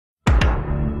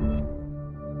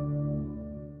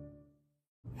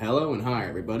Hello and hi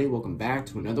everybody, welcome back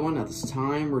to another one. At this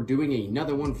time, we're doing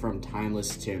another one from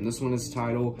Timeless Tim. This one is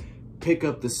titled, Pick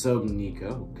Up the Sub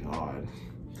Nicca. Oh god.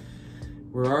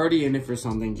 We're already in it for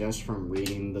something just from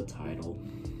reading the title.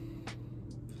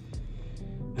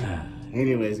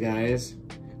 Anyways guys,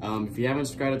 if you haven't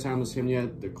subscribed to Timeless Tim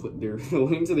yet, the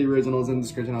link to the original is in the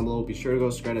description down below. Be sure to go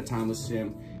subscribe to Timeless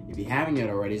Tim if you haven't yet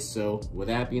already. So with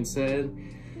that being said,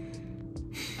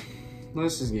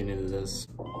 let's just get into this.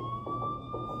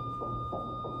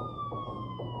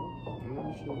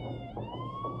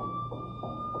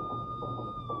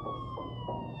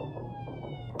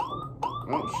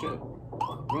 Oh shit.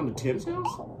 We're going to Tim's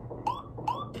house?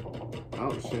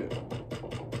 Oh shit.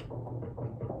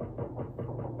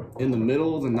 In the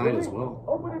middle of the night as well.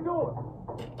 Open the door.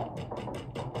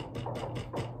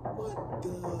 What the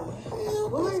hell?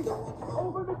 What is going on?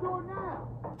 Open the door now.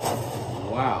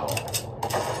 Wow.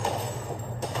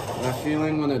 That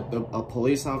feeling when a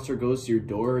police officer goes to your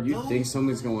door, you think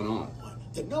something's going on.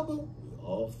 The number we're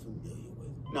all familiar with.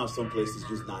 Now, some places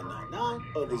use 999,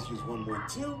 others use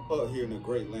 112, but here in the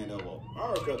great land of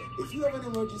America, if you have an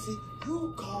emergency,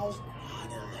 you call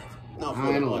 911. Now,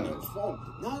 for the one on the phone,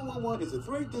 911 is a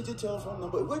 3-digit telephone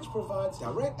number which provides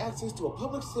direct access to a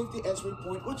public safety answering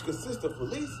point which consists of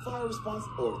police, fire response,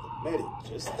 or the medic.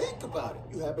 Just think about it.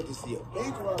 You happen to see a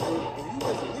bank robbery, and you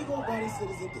as a legal-abiding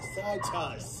citizen decide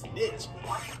to snitch.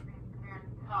 Skin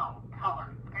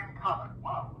color.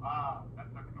 Whoa,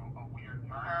 that's a weird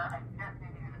term. I just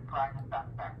needed to describe the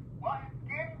suspect. Well,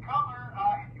 skin color,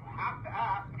 if you have to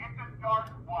ask, it's a dark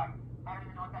white. I don't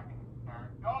even know what that means.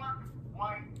 Dark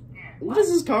white skin. What is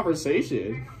this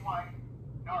conversation? White,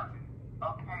 dark.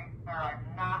 Okay, sir,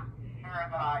 I'm not sure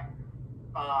that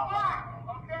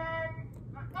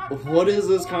okay. What is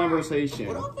this conversation?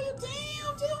 What up for your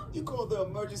damn deal? You called the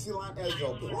emergency line as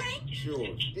a blank? Sure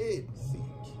did. See,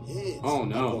 kids. Oh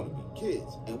no. Are gonna be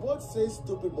kids. And what says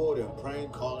stupid more than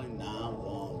prank calling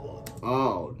 911?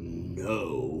 Oh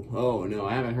no. Oh no,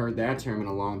 I haven't heard that term in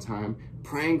a long time.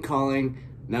 Prank calling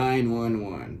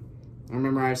 911. I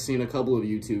remember I've seen a couple of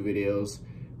YouTube videos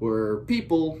where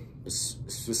people,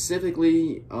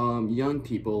 specifically young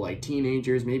people, like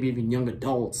teenagers, maybe even young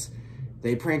adults,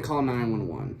 they prank call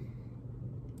 911.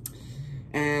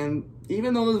 And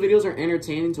even though those videos are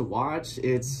entertaining to watch,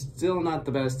 it's still not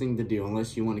the best thing to do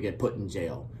unless you want to get put in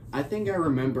jail. I think I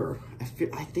remember. I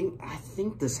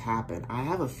think this happened. I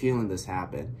have a feeling this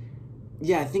happened.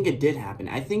 Yeah, I think it did happen.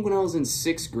 I think when I was in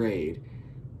 6th grade,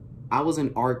 I was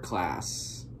in art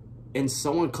class, and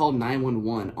someone called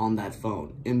 911 on that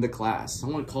phone in the class.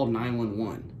 Someone called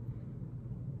 911.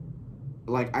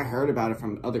 Like, I heard about it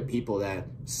from other people that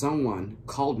someone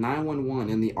called 911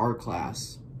 in the art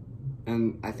class.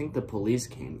 And I think the police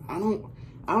came. I don't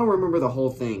remember the whole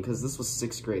thing because this was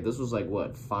 6th grade. This was like,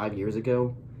 what, 5 years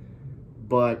ago?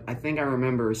 But I think I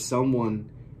remember someone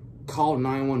called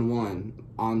 911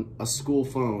 on a school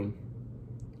phone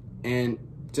and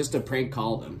just to prank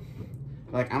call them.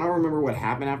 Like, I don't remember what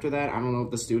happened after that. I don't know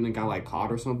if the student got like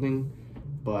caught or something.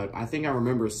 But I think I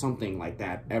remember something like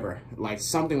that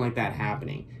something like that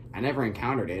happening. I never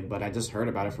encountered it, but I just heard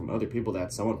about it from other people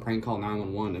that someone prank called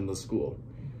 911 in the school.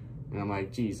 And I'm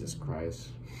like, Jesus Christ.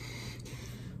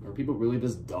 Are people really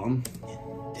this dumb?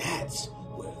 And that's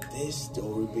where this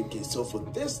story begins. So for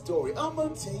this story, I'm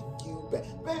gonna take you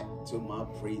back to my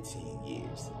preteen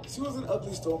years. This was an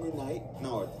ugly stormy night.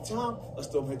 Now at the time, a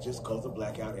storm had just caused a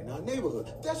blackout in our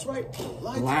neighborhood. That's right, no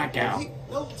lights, blackout. No heat,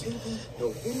 no TV, no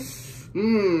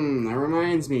video. That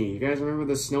reminds me. You guys remember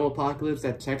the snow apocalypse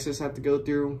that Texas had to go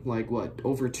through, like, what,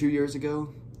 over 2 years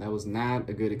ago? That was not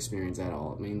a good experience at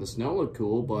all. I mean, the snow looked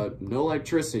cool, but no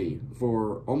electricity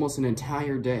for almost an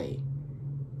entire day.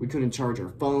 We couldn't charge our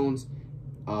phones.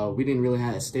 We didn't really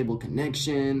have a stable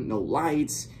connection. No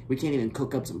lights. We can't even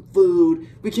cook up some food.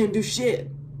 We can't do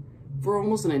shit for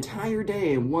almost an entire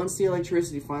day. And once the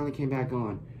electricity finally came back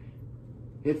on,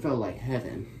 it felt like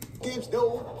heaven. Games,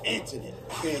 no internet.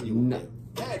 Can you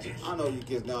imagine? I know you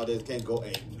kids nowadays can't go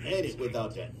a minute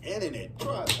without the internet.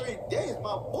 Try 3 days,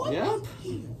 my boy.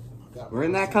 Yep. We're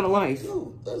in that kind of life.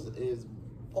 Dude, this is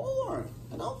boring,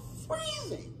 and I'm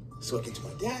freezing. So I get to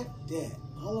my dad,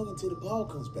 how long until the power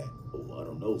comes back? Oh, I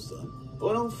don't know, son.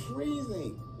 But I'm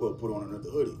freezing. Well, put on another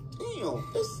hoodie. Damn,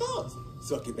 this sucks.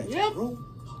 So I get back to the room.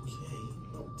 Okay,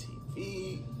 no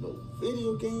TV, no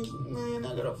video games. Man,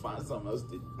 I gotta find something else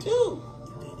to do.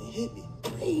 And then it hit me.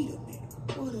 Wait a minute.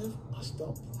 What if I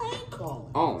start prank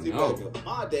calling? Oh, See, no. back in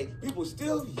my day, people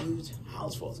still use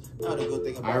house phones. Now the good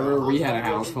thing about I remember we had a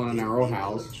house phone in our old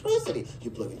house. Electricity.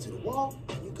 You plug it to the wall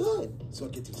and you're good. So I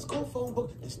get to the school phone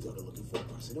book and still looking for a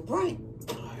person to prank.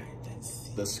 All right, let's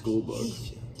see. The school book.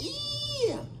 Yeah,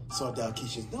 Damn. So I dialed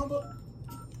Keisha's number.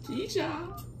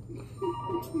 Keisha.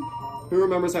 Who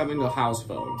remembers having a house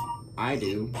phone? I do.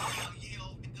 Yo,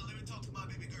 let me talk to my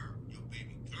baby girl. Yo,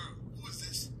 baby girl, who is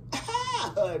this?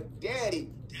 Daddy. Daddy?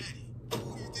 Who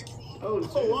do you think you are?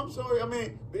 Oh, I'm sorry. I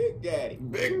mean, Big Daddy.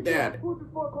 Big Daddy. Who's this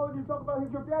boy calling you talking about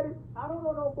he's your daddy? I don't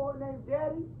know no boy named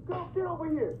Daddy. Go, get over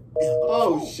here.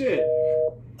 Oh, shit.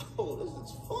 Oh, this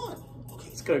is fun. Okay.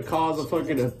 It's gonna cause a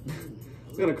fucking...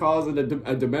 It's gonna cause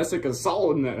a domestic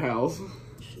assault in that house.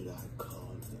 Should I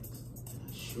call next?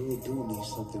 I sure do need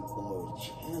something more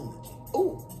challenging.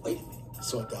 Oh, wait a minute.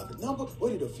 So I dialed the number,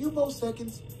 waited a few more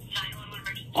seconds.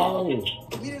 Oh.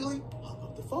 Immediately hung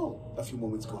up the phone. A few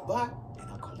moments go by,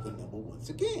 and I called the number once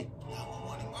again.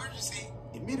 911 emergency.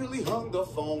 Immediately hung the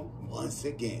phone once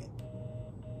again.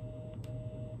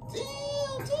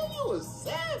 Damn, you was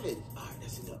savage. All right,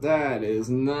 that's enough. That is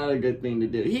not a good thing to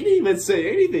do. He didn't even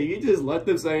say anything. He just let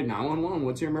them say 911,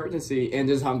 what's your emergency, and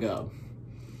just hung up.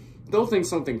 They'll think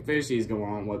something fishy is going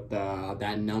on with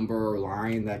that number or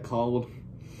line that called.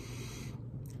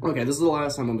 Okay, this is the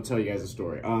last time I'm gonna tell you guys a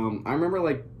story. I remember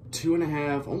like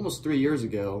 2.5, almost 3 years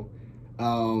ago,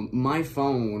 my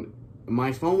phone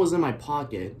was in my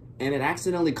pocket and it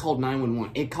accidentally called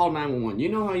 911. It called 911. You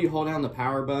know how you hold down the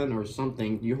power button or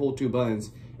something, you hold two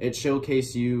buttons, it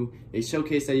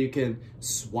showcased that you can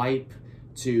swipe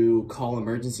to call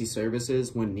emergency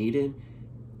services when needed.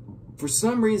 For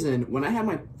some reason, when I had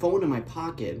my phone in my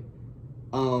pocket,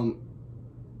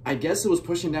 I guess it was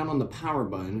pushing down on the power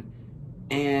button,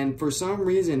 and for some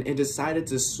reason, it decided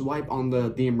to swipe on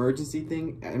the emergency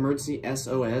thing, emergency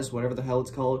SOS, whatever the hell it's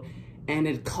called, and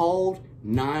it called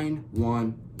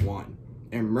 911.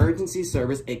 Emergency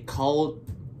service, it called,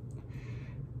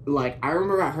 like, I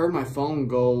remember I heard my phone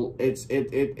go, it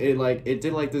did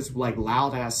like this, like,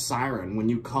 loud-ass siren. When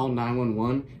you call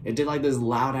 911, it did like this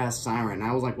loud-ass siren. And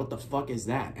I was like, what the fuck is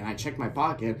that? And I checked my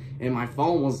pocket, and my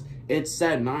phone it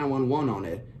said 911 on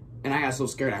it. And I got so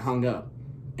scared, I hung up.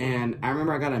 And I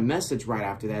remember I got a message right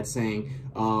after that saying,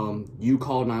 you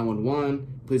called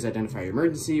 911, please identify your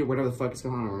emergency, or whatever the fuck is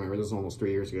going on. I don't remember, this was almost 3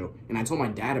 years ago. And I told my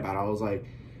dad about it. I was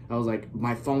like,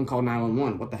 my phone called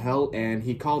 911, what the hell? And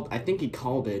I think he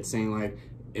called it saying like,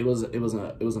 it was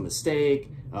a mistake,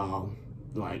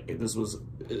 like this was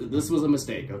a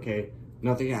mistake, okay?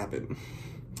 Nothing happened.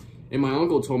 And my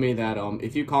uncle told me that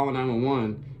if you call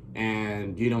 911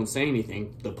 and you don't say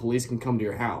anything, the police can come to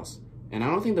your house. And I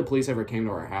don't think the police ever came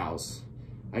to our house.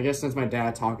 I guess since my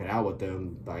dad talked it out with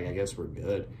them, like, I guess we're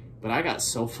good. But I got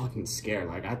so fucking scared.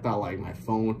 Like, I thought, like, my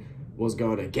phone was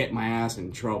going to get my ass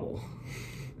in trouble.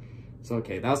 So,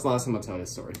 okay, that's the last time I'll tell you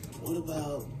this story. What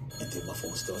about, and then my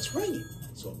phone starts ringing.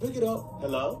 So I pick it up.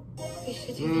 Hello?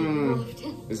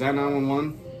 Is that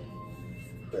 911?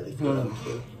 Ready for that?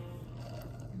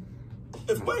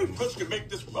 If Wayne Push can make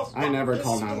this rough, I never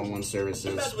call 911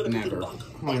 services. Never. I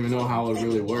don't even know how it would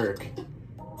really work.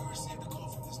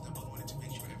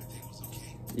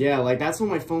 Yeah, like, that's what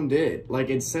my phone did. Like,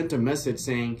 it sent a message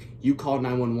saying, you called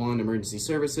 911 emergency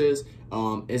services.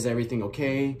 Is everything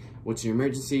okay? What's your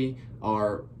emergency?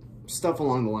 Or stuff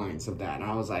along the lines of that. And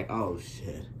I was like, oh,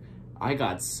 shit. I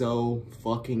got so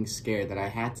fucking scared that I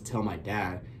had to tell my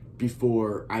dad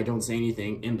before I don't say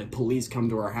anything and the police come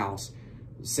to our house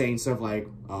saying stuff like,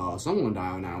 someone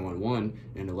dialed 911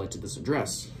 and it led to this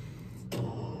address.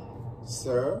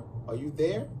 Sir, are you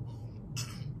there?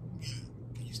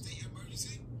 Can you state your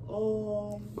emergency?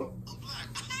 I'm black.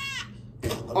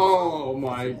 Oh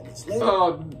my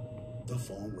god. The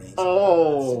phone rings.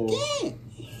 Oh. Again.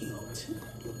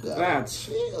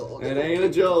 It ain't a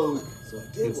joke. So I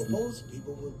did what most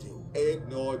people would do.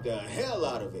 Ignored the hell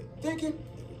out of it. Thinking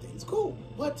everything's cool.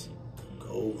 What could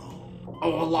go wrong?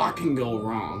 Oh, a lot can go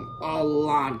wrong. A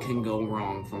lot can go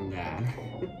wrong from that.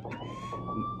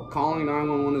 Calling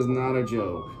 911 is not a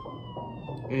joke.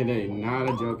 It ain't not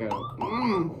a joke at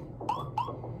all.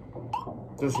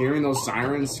 Just hearing those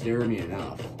sirens scared me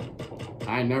enough.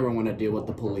 I never want to deal with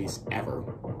the police, ever.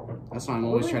 That's why I'm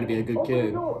always trying to be a good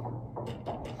kid. What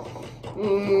the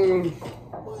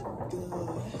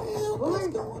hell? What's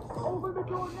going on? Open the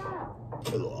door now.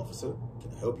 Hello, officer.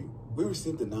 Can I help you? We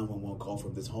received a 911 call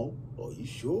from this home. Are you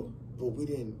sure? But we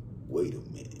didn't. Wait a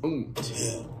minute.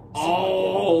 Damn.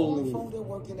 Oh. The phone that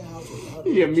worked in the house.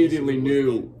 He immediately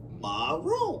knew. My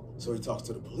room. So he talks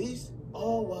to the police.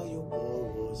 All while your boy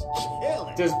was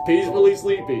chilling. Just peacefully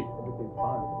sleepy. Everything's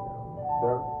fine.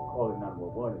 Sir, calling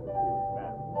 911 is a serious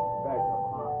matter. Back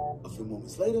up, A few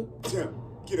moments later, Tim,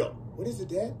 get up. What is it,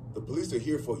 Dad? The police are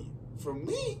here for you. For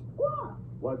me? Why?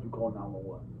 Why'd you call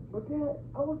 911? But Dad,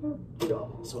 I was just... Get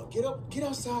up. So I get up, get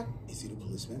outside, and see the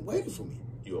policeman waiting for me.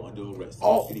 you're under arrest.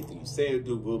 Oh. Anything you say or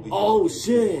do will be Oh, done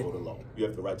shit. before the law. You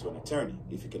have the right to an attorney.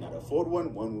 If you cannot afford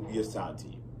one, one will be assigned to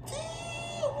you.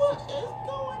 What is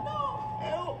going on?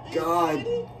 Help me, God.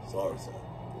 lady. Sorry, sir.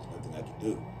 There's nothing I can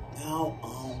do. Now,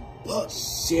 but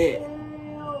Shit.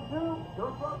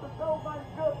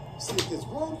 see, if there's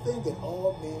one thing that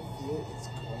all men fear, it's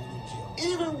going to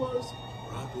jail. Even worse,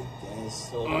 robbing gas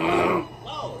so bad.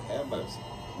 Lord have mercy.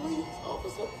 Please,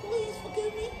 officer, please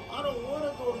forgive me. I don't want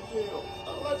to go to jail. I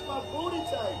like my booty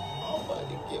tight. I'm about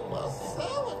to get my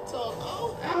salad tucked.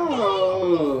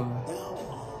 Oh.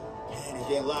 Now,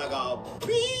 panicking like a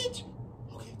bitch.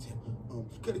 Okay, Tim,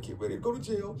 gotta get ready to go to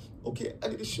jail. Okay, I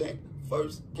need a shank.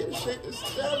 First, get a shank and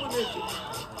stab an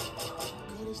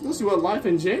engine. Let's see what life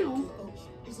in jail.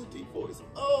 It's a deep voice.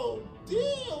 Oh,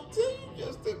 damn, Tim, you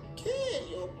just a kid.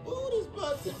 Your booty's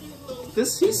about to be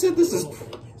loose. He said this is...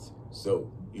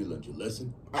 So, you learned your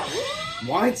lesson?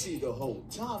 What? See, the whole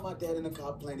time my dad and the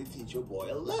cop planned to teach your boy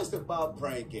a lesson about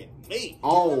pranking me.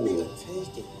 Oh. Giving me a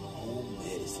taste of my own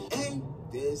medicine.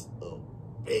 Ain't this a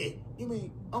bit? You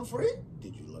mean I'm free?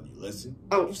 Did you learn your lesson?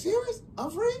 Oh. You serious? I'm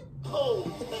free? Oh,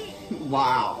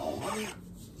 Wow.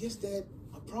 yes, Dad.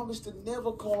 I promise to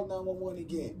never call 911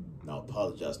 again. Now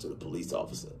apologize to the police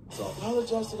officer. So I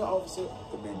apologize to the officer.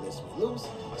 The man lets me loose.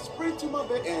 I sprint to my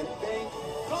bed and thank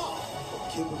God for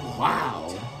keeping me. Wow.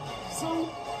 So,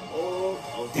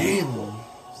 Damn.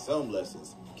 some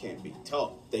lessons can't be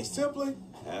taught. They simply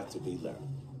have to be learned.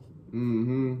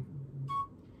 Mm-hmm.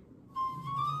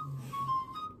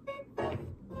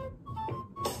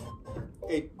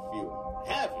 If you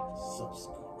haven't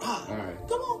subscribed, All right.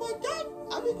 come on, my God,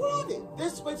 I've been grinding.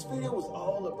 This week's video was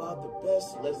all about the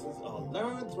best lessons I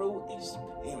learned through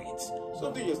experience.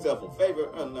 So do yourself a favor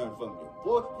and learn from your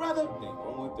boy rather than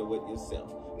going through it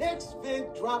yourself. Next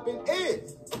vid dropping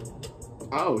is...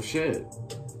 Oh, shit.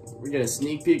 We get a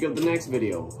sneak peek of the next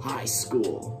video. High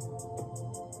school.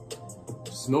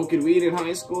 Smoking weed in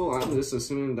high school? I'm just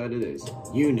assuming that it is.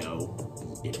 You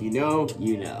know. If you know,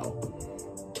 you know.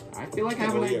 I feel like I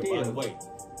have an idea. By the way,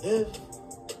 live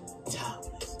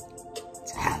timeless.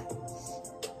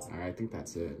 Alright, I think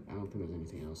that's it. I don't think there's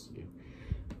anything else to do.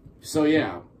 So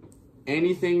yeah,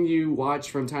 anything you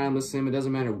watch from Timeless Sim, it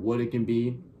doesn't matter what it can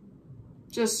be,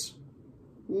 just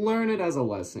learn it as a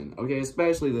lesson, okay?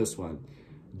 Especially this one.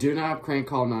 Do not prank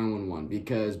call 911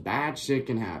 because bad shit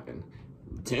can happen.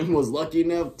 Tim was lucky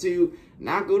enough to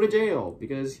not go to jail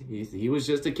because he was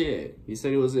just a kid. He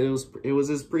said it was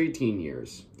his preteen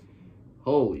years.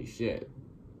 Holy shit.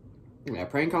 Yeah,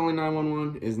 prank calling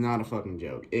 911 is not a fucking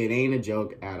joke. It ain't a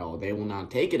joke at all. They will not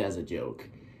take it as a joke.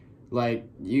 Like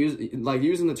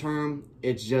using the term,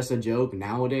 it's just a joke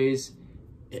nowadays,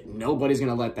 nobody's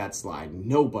gonna let that slide.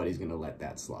 Nobody's gonna let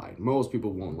that slide. Most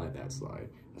people won't let that slide,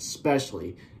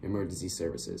 especially emergency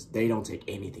services. They don't take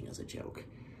anything as a joke.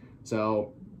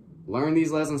 So, learn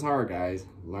these lessons hard, guys.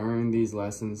 Learn these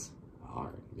lessons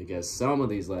hard. Because some of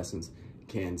these lessons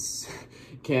can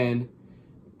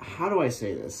how do I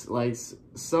say this? Like,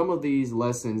 some of these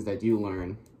lessons that you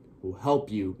learn will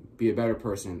help you be a better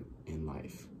person in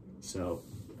life. So,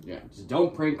 yeah, just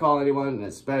don't prank call anyone, and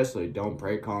especially don't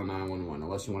prank call 911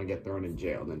 unless you want to get thrown in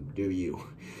jail, then do you.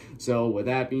 So, with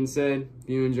that being said, if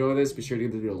you enjoy this, be sure to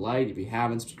give the video a like. If you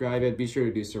haven't subscribed yet, be sure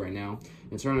to do so right now.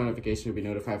 And turn on notifications to be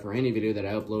notified for any video that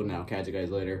I upload, and I'll catch you guys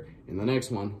later in the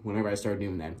next one whenever I start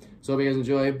doing that. So, hope you guys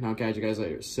enjoy, and I'll catch you guys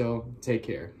later. So, take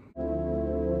care.